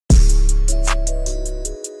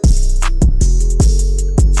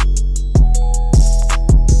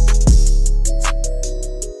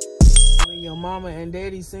and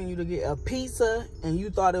daddy sent you to get a pizza and you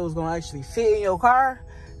thought it was gonna actually fit in your car.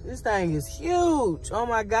 This thing is huge. Oh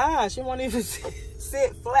my gosh, it won't even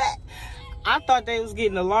sit flat. I thought they was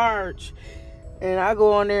getting a large, and I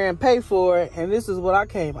go on there and pay for it, and this is what I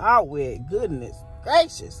came out with. Goodness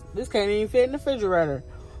gracious, this can't even fit in the refrigerator,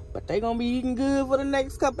 but they gonna be eating good for the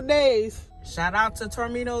next couple days. Shout out to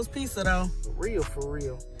Termino's Pizza though, for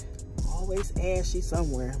real. Always ashy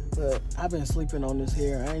somewhere, but I've been sleeping on this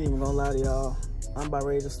here. I ain't even gonna lie to y'all. I'm about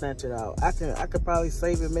ready to snatch it out. I could probably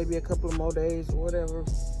save it maybe a couple of more days or whatever,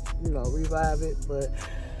 you know, revive it, but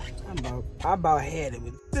I about had it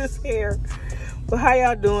with this hair. But how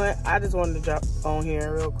y'all doing? I just wanted to drop on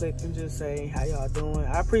here real quick and just say how y'all doing.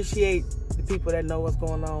 I appreciate the people that know what's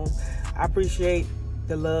going on. I appreciate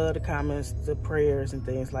the love, the comments, the prayers and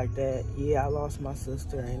things like that. Yeah, I lost my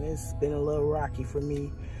sister and it's been a little rocky for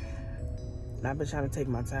me. And I've been trying to take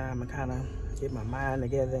my time and kind of get my mind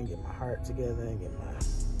together and get my heart together and get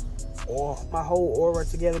my whole aura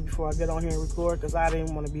together before I get on here and record, because I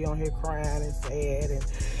didn't want to be on here crying and sad and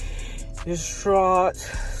distraught.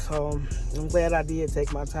 So I'm glad I did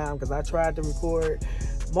take my time, because I tried to record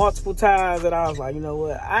multiple times and I was like, you know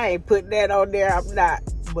what, I ain't putting that on there. I'm not.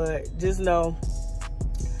 But just know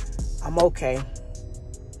I'm okay.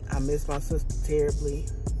 I miss my sister terribly,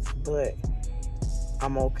 but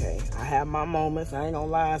I'm okay. I have my moments. I ain't gonna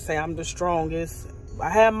lie and say I'm the strongest. I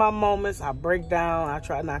have my moments. I break down. I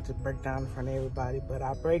try not to break down in front of everybody, but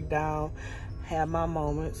I break down, have my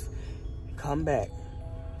moments, come back.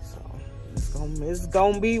 So it's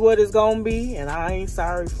gonna be what it's gonna be, and I ain't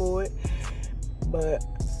sorry for it. But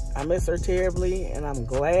I miss her terribly, and I'm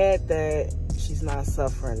glad that she's not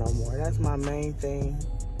suffering no more. That's my main thing.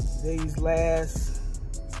 These last,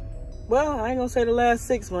 well, I ain't gonna say the last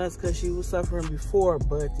 6 months, because she was suffering before,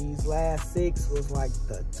 but these last 6 was like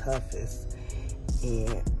the toughest.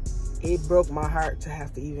 And it broke my heart to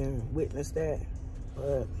have to even witness that.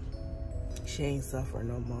 But she ain't suffering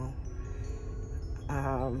no more.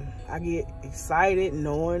 I get excited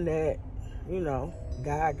knowing that, you know,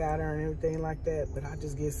 God got her and everything like that. But I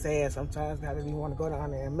just get sad sometimes. I don't even want to go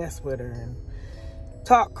down there and mess with her and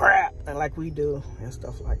talk crap and like we do and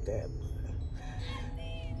stuff like that.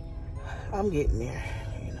 But I'm getting there.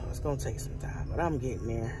 You know, it's gonna take some time, but I'm getting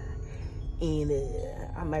there. And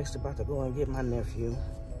I'm actually about to go and get my nephew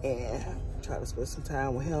and try to spend some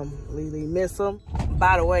time with him. Really miss him.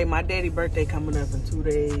 By the way, my daddy's birthday coming up in 2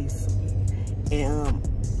 days. And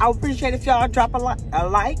I would appreciate if y'all drop a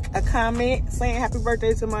like, a comment saying happy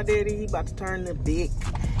birthday to my daddy. He about to turn the big.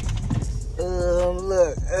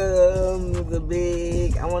 The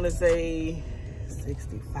big, I want to say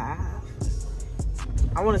 65.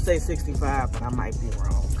 I want to say 65, but I might be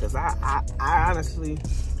wrong, because I honestly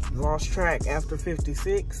lost track after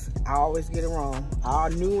 56. I always get it wrong. I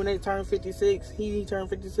knew when they turned 56, he turned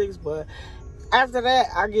 56, but after that,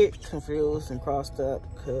 I get confused and crossed up,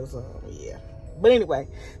 because, yeah. But anyway,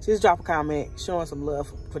 just drop a comment showing some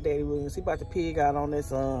love for Daddy Williams. He about to pig out on this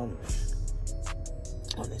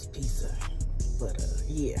pizza. But,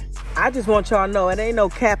 yeah. I just want y'all to know, it ain't no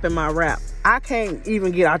cap in my rap. I can't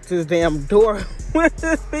even get out this damn door with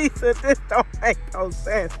this pizza. This don't make no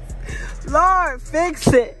sense. Lord, fix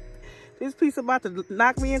it. This piece about to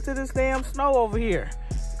knock me into this damn snow over here.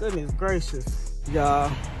 Goodness gracious.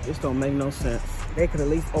 Y'all, this don't make no sense. They could at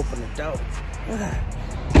least open the door.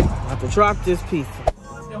 I have to drop this pizza.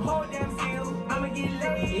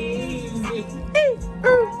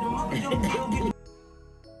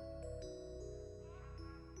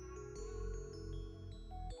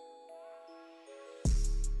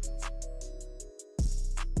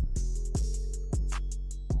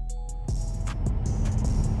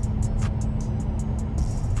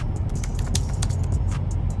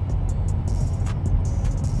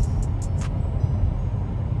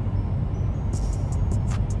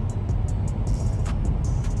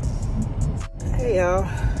 Hey y'all,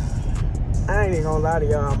 I ain't even gonna lie to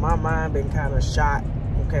y'all, my mind been kind of shot,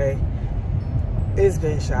 okay? It's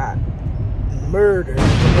been shot, murdered,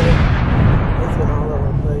 okay? It's been all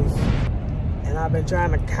over the place. And I've been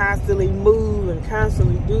trying to constantly move and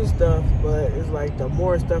constantly do stuff, but it's like the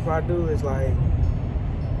more stuff I do, it's like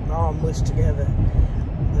all mushed together.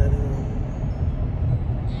 But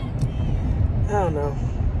I don't know,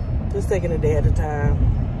 just taking a day at a time.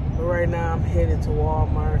 But right now I'm headed to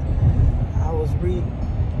Walmart. I was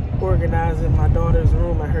reorganizing my daughter's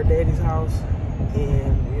room at her daddy's house,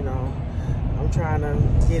 and you know, I'm trying to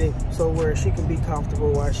get it so where she can be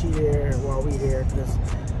comfortable while she there and while we there, because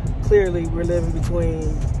clearly we're living between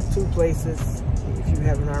two places. If you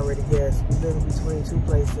haven't already guessed, we're living between two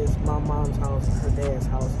places, my mom's house and her dad's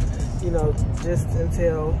house, you know, just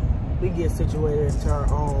until we get situated into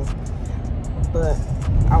our own. But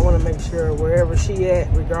I want to make sure wherever she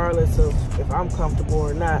at, regardless of if I'm comfortable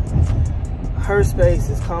or not, her space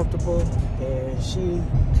is comfortable and she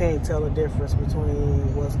can't tell the difference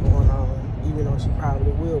between what's going on, even though she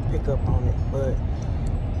probably will pick up on it. But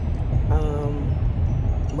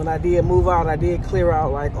when I did move out, I did clear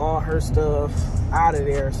out like all her stuff out of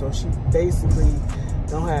there, so she basically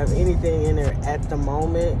don't have anything in there at the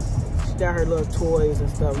moment. She got her little toys and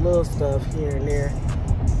stuff, little stuff here and there,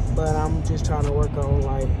 but I'm just trying to work on,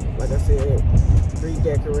 like I said,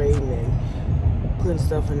 redecorating and putting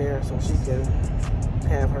stuff in there so she can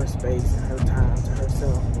have her space and her time to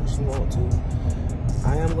herself when she wants to.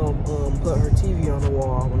 I am gonna put her TV on the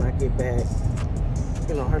wall when I get back.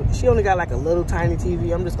 You know, she only got like a little tiny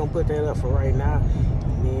TV. I'm just gonna put that up for right now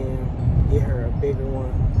and then get her a bigger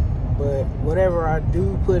one. But whatever I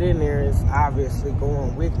do put in there is obviously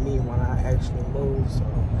going with me when I actually move. So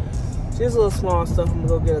just little small stuff. I'm gonna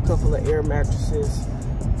go get a couple of air mattresses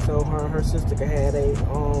so her and her sister can have their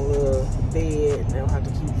own little bed. They don't have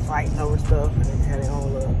to keep fighting over stuff, and they can have their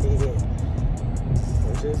own little bed.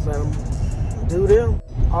 And just let them do them.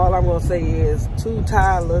 All I'm gonna say is 2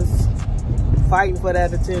 toddlers fighting for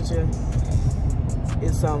that attention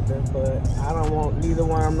is something, but I don't want neither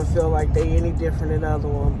one of them to feel like they any different than the other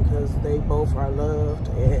one, because they both are loved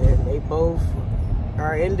and they both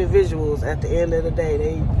are individuals at the end of the day.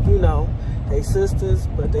 They, you know, they sisters,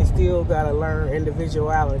 but they still gotta learn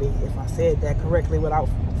individuality, if I said that correctly without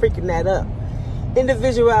freaking that up.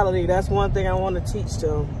 Individuality, that's one thing I want to teach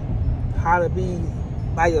them, how to be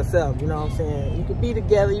by yourself, you know what I'm saying? You can be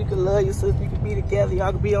together, you can love your sister, you can be together,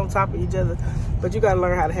 y'all can be on top of each other, but you gotta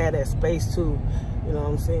learn how to have that space too, you know what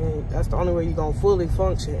I'm saying? That's the only way you're gonna fully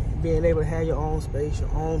function, being able to have your own space,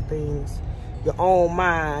 your own things, your own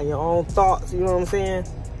mind, your own thoughts, you know what I'm saying?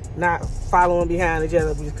 Not following behind each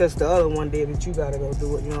other because the other one did it, you gotta go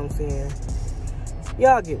do it, you know what I'm saying?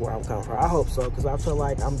 Y'all get where I'm coming from. I hope so, because I feel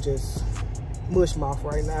like I'm just mush mouth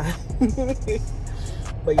right now.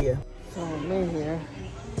 But yeah. So I'm in here,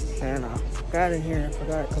 and I got in here and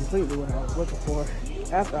forgot completely what I was looking for.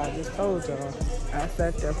 After I just told y'all, I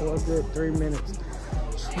sat there for a good 3 minutes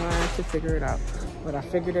trying to figure it out. But I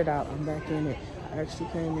figured it out. I'm back in it. I actually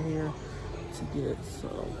came in here to get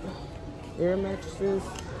some air mattresses,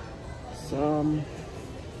 some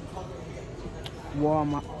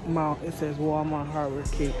Walmart, it says Walmart hardware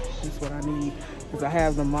kit. That's what I need, because I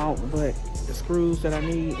have the mount, but the screws that I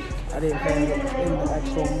need, I didn't have it in the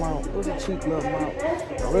actual mount. It was a cheap little mount.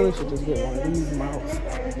 I really should just get one of these mounts,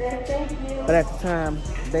 but at the time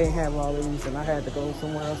they didn't have all of these and I had to go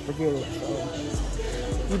somewhere else to get it.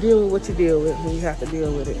 So you deal with what you deal with when you have to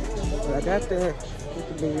deal with it. But I got that with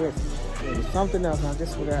the bed. There was something else I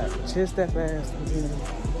just forgot, just that fast.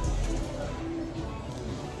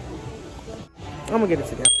 I'm gonna get it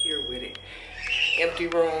together. Here with it. Empty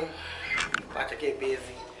room. About to get busy.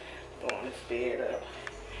 Throwing this bed up.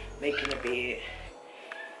 Making the bed.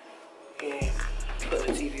 And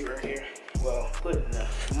putting the TV right here. Well, putting the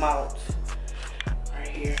mount right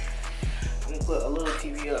here. I'm gonna put a little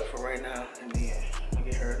TV up for right now. And then I'll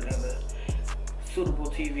get her another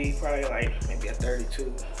suitable TV. Probably like maybe a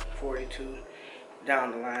 32, 42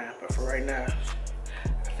 down the line. But for right now,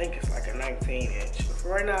 I think it's like a 19-inch. But for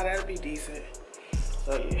right now, that'll be decent.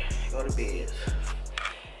 So yeah, go to bed.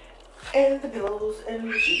 And the pillows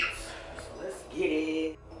and the sheets. So let's get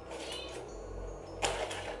it.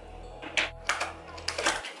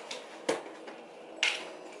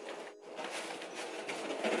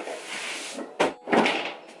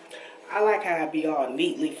 I like how it be all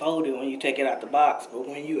neatly folded when you take it out the box, but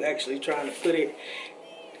when you actually trying to put it,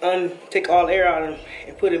 take all the air out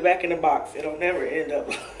and put it back in the box, it'll never end up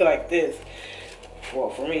like this. Well,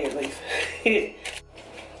 for me at least.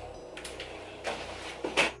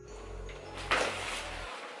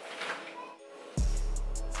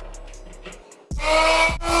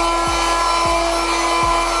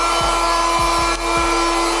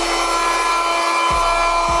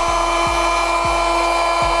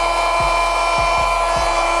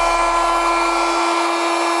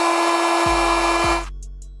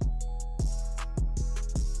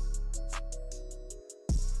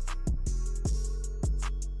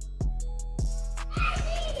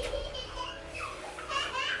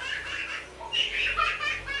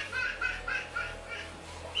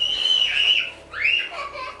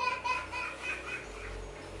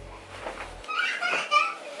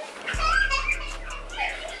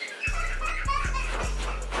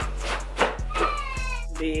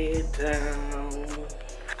 Bed down.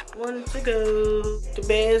 One to go. The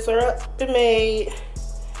beds are up and made.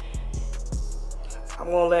 I'm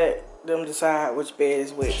gonna let them decide which bed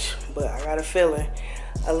is which. but I got a feeling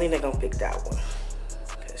Alina gonna pick that one.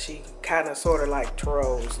 Cause she kind of sort of like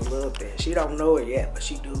trolls a little bit. She don't know it yet, but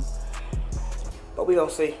she do. But we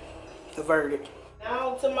gonna see the verdict.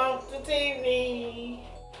 Now to mount the TV. In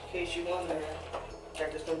case you wonder,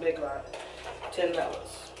 check this from Big Lot. $10.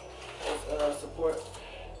 Let's support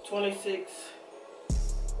 26.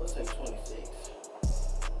 Let's say 26.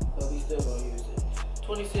 But we still gonna use it.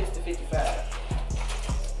 26 to 55.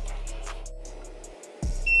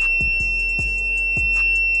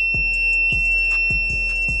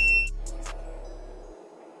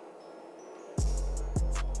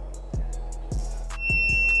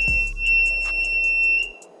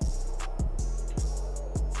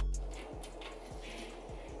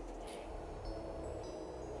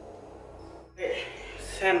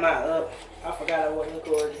 Semi up. I forgot I wasn't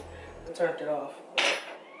recording. I turned it off.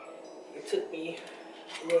 It took me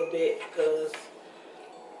a little bit because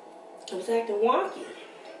it was acting wonky.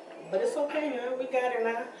 But it's okay now. We got it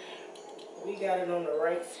now. We got it on the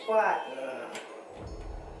right spot now.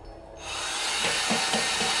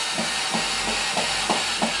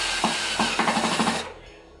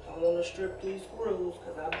 I want to strip these screws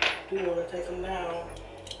because I do want to take them down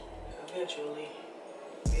eventually.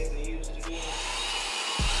 Be able to use it again.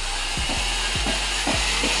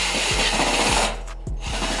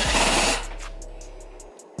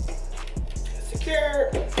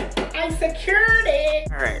 I secured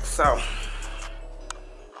it. All right, so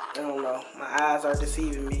I don't know. My eyes are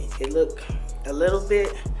deceiving me. It look a little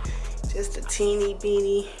bit, just a teeny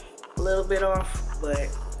beeny, a little bit off, but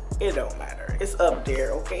it don't matter. It's up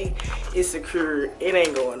there, okay? It's secured. It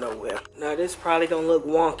ain't going nowhere. Now this probably gonna look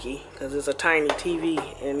wonky because it's a tiny TV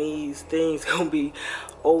and these things gonna be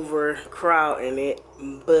overcrowding it,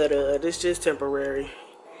 but this just temporary.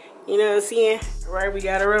 You know what I'm saying? All right, we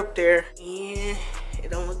got her up there. Yeah,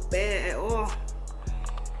 it don't look bad at all.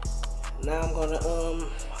 Now I'm gonna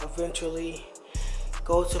eventually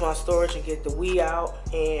go to my storage and get the Wii out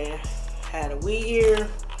and have the Wii here.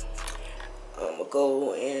 I'm gonna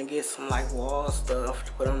go and get some like wall stuff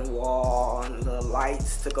to put on the wall and the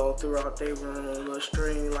lights to go throughout their room, little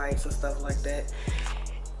string lights and stuff like that.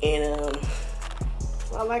 And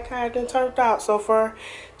I like how it done turned out so far.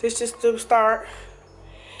 This just the start.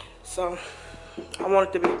 So I want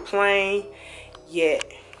it to be plain yet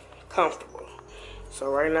comfortable. So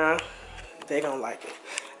right now they don't like it.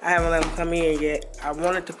 I haven't let them come in yet. I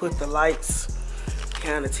wanted to put the lights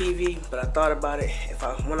behind the TV, but I thought about it.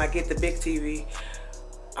 When I get the big TV,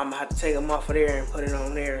 I'm gonna have to take them off of there and put it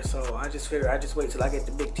on there. So I just figured I just wait till I get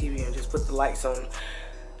the big TV and just put the lights on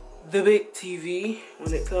the big TV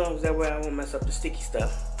when it comes. That way I won't mess up the sticky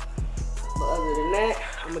stuff. But other than that,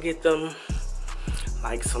 I'm gonna get them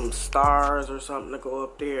like some stars or something to go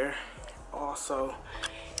up there also.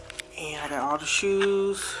 And I got all the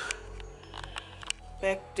shoes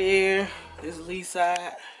back there. This is Lee's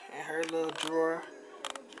side and her little drawer.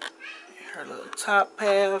 Her little top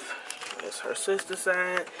half. That's her sister's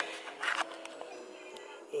side.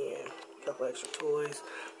 And a couple extra toys.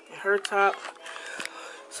 And her top.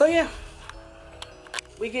 So yeah,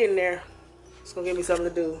 we getting there. It's gonna give me something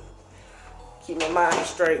to do. Keep my mind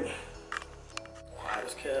straight. I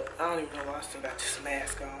don't even know why I still got this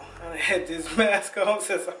mask on. I done had this mask on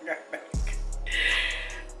since I got back.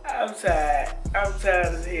 I'm tired. I'm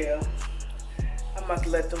tired as hell. I'm about to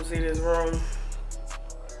let them see this room,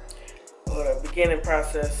 or the beginning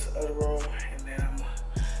process of the room, and then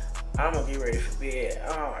I'm gonna get ready for bed.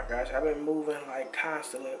 Oh my gosh, I've been moving like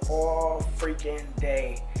constantly all freaking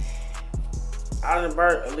day. I done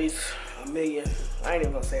burnt at least a million. I ain't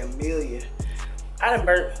even gonna say a million. I done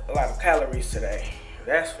burnt a lot of calories today.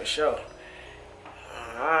 That's for sure.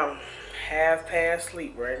 I'm half past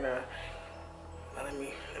sleep right now. Now let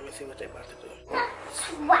me see what they about to do.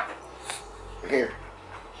 Here.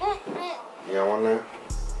 You got one now?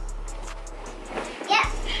 Yeah.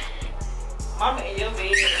 Mama in your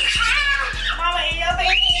bed. Mama in your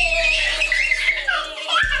bed.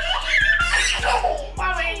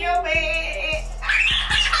 Mama in your bed.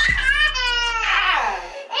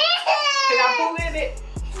 Can I poo in it?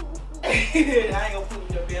 I ain't gonna poo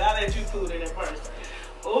in your bed. I'll let you poo in it first.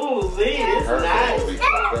 Ooh, Lee, it's nice.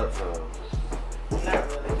 Not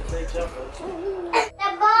really, because they jump on. The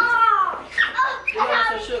ball. Give mama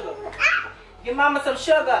some sugar. Give mama some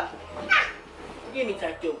sugar. Give me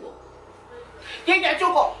that sugar. Get that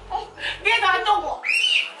sugar. Get that sugar.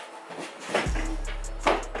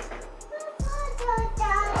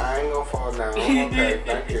 I ain't gonna fall down. Okay,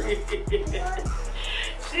 thank you.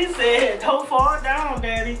 She said, don't fall down,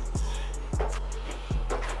 Daddy.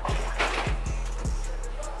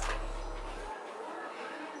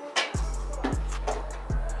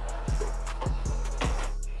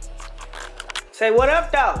 Say what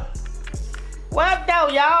up, though? What up, though,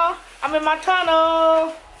 y'all? I'm in my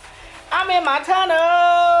tunnel. I'm in my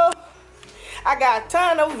tunnel. I got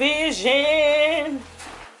tunnel vision.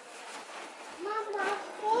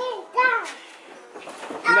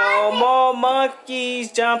 No more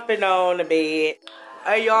monkeys jumping on the bed.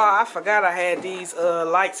 Hey, y'all, I forgot I had these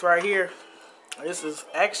lights right here. This is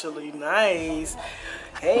actually nice.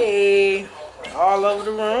 Hey, all over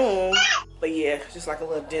the room. But yeah, just like a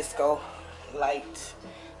little disco light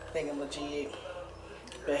thingamajig.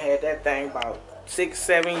 Been had that thing about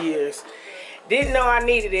 6-7 years. Didn't know I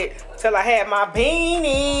needed it till I had my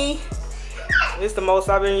beanie. This is the most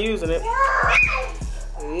I've been using it.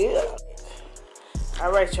 Yeah.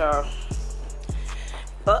 All right, y'all.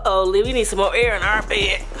 Uh-oh, Lee, we need some more air in our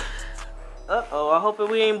bed. Uh-oh, I hope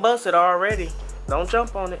we ain't busted already. Don't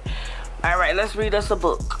jump on it. All right, let's read us a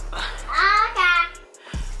book. Okay.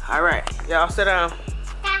 All right, y'all sit down.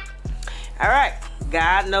 All right,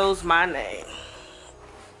 God knows my name.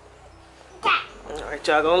 Okay. All right,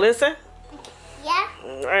 y'all gonna listen? Yeah.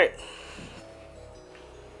 All right.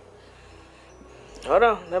 Hold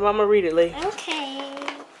on, let Mama read it, Lee. Okay.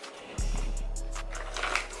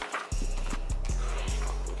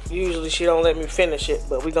 Usually she don't let me finish it,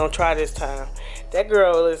 but we gonna try this time. That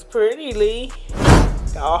girl is pretty, Lee.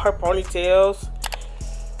 Got all her ponytails.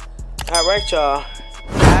 All right, y'all.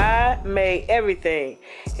 God made everything,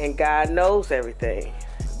 and God knows everything.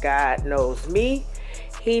 God knows me.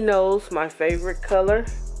 He knows my favorite color.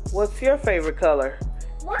 What's your favorite color?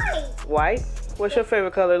 White. White. What's your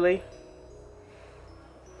favorite color, Lee?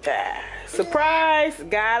 Ah, surprise!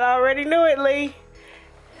 God already knew it, Lee.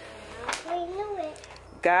 I knew it.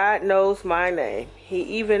 God knows my name. He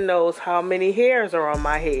even knows how many hairs are on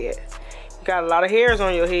my head. You got a lot of hairs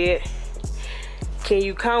on your head. Can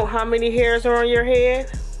you count how many hairs are on your head?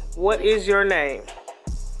 What is your name?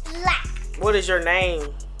 Black. What is your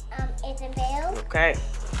name? Isabel. Okay.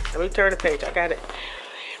 Let me turn the page. I got it.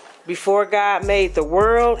 Before God made the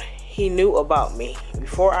world, He knew about me.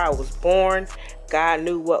 Before I was born, God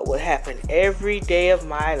knew what would happen every day of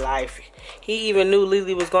my life. He even knew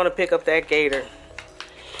Lily was going to pick up that gator.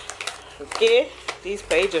 Okay, these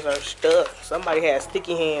pages are stuck. Somebody has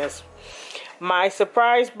sticky hands. My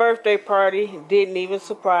surprise birthday party didn't even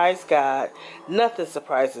surprise God. Nothing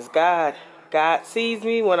surprises God. God sees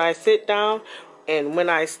me when I sit down and when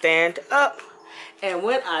I stand up and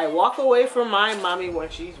when I walk away from my mommy when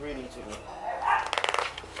she's reading to me.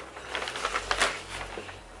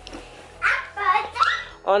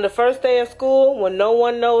 On the first day of school, when no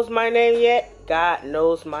one knows my name yet, God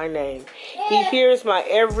knows my name. He hears my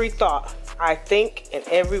every thought I think and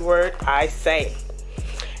every word I say.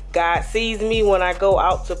 God sees me when I go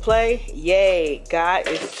out to play. Yay, God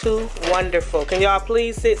is too wonderful. Can y'all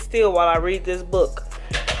please sit still while I read this book?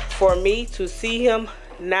 For me to see Him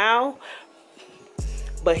now,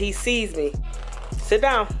 but He sees me. Sit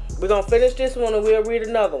down. We're going to finish this one and we'll read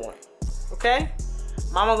another one. Okay?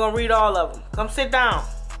 Mama going to read all of them. Come sit down.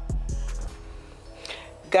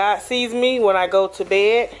 God sees me when I go to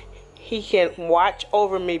bed. He can watch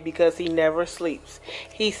over me because He never sleeps.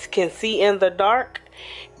 He can see in the dark.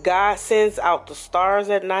 God sends out the stars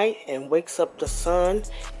at night and wakes up the sun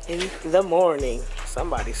in the morning.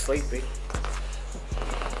 Somebody's sleeping.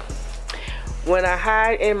 When I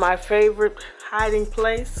hide in my favorite hiding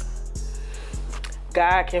place,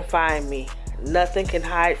 God can find me. Nothing can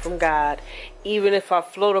hide from God. Even if I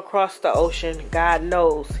float across the ocean, God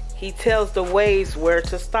knows. He tells the waves where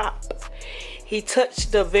to stop. He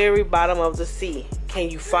touched the very bottom of the sea. Can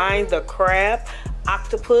you find the crab,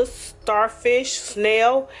 octopus, starfish,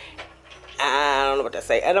 snail, I don't know what to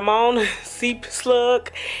say, anemone, sea slug,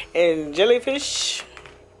 and jellyfish?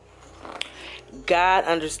 God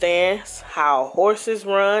understands how horses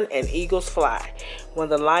run and eagles fly. When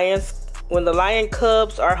the lion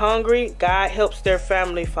cubs are hungry, God helps their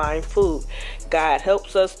family find food. God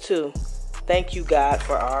helps us too. Thank you, God,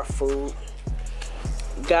 for our food.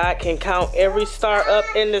 God can count every star up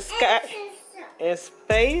in the sky in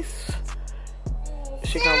space.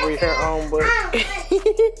 She gonna read her own book.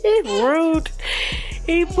 Rude.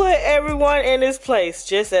 He put everyone in his place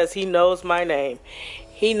just as He knows my name.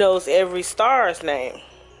 He knows every star's name.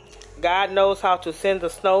 God knows how to send the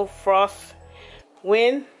snow, frost,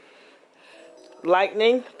 wind,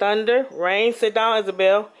 lightning, thunder, rain, sit down,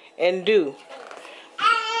 Isabel, and dew.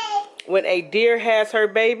 When a deer has her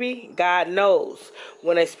baby, God knows.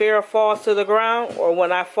 When a sparrow falls to the ground, or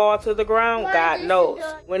when I fall to the ground, God knows.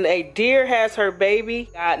 When a deer has her baby,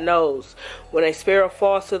 God knows. When a sparrow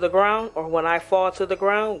falls to the ground, or when I fall to the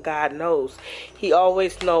ground, God knows. He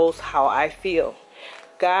always knows how I feel.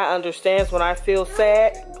 God understands when I feel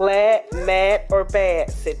sad, glad, mad, or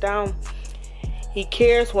bad. Sit down. He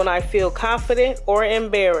cares when I feel confident or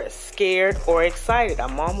embarrassed, scared or excited.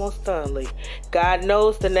 I'm almost done, Lee. God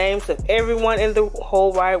knows the names of everyone in the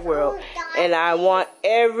whole wide world. And I want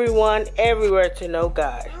everyone everywhere to know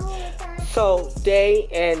God. So day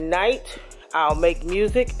and night, I'll make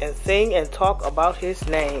music and sing and talk about his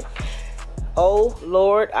name. Oh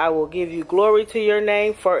Lord, I will give you glory to your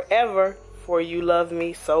name forever, for you love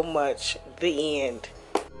me so much. The end.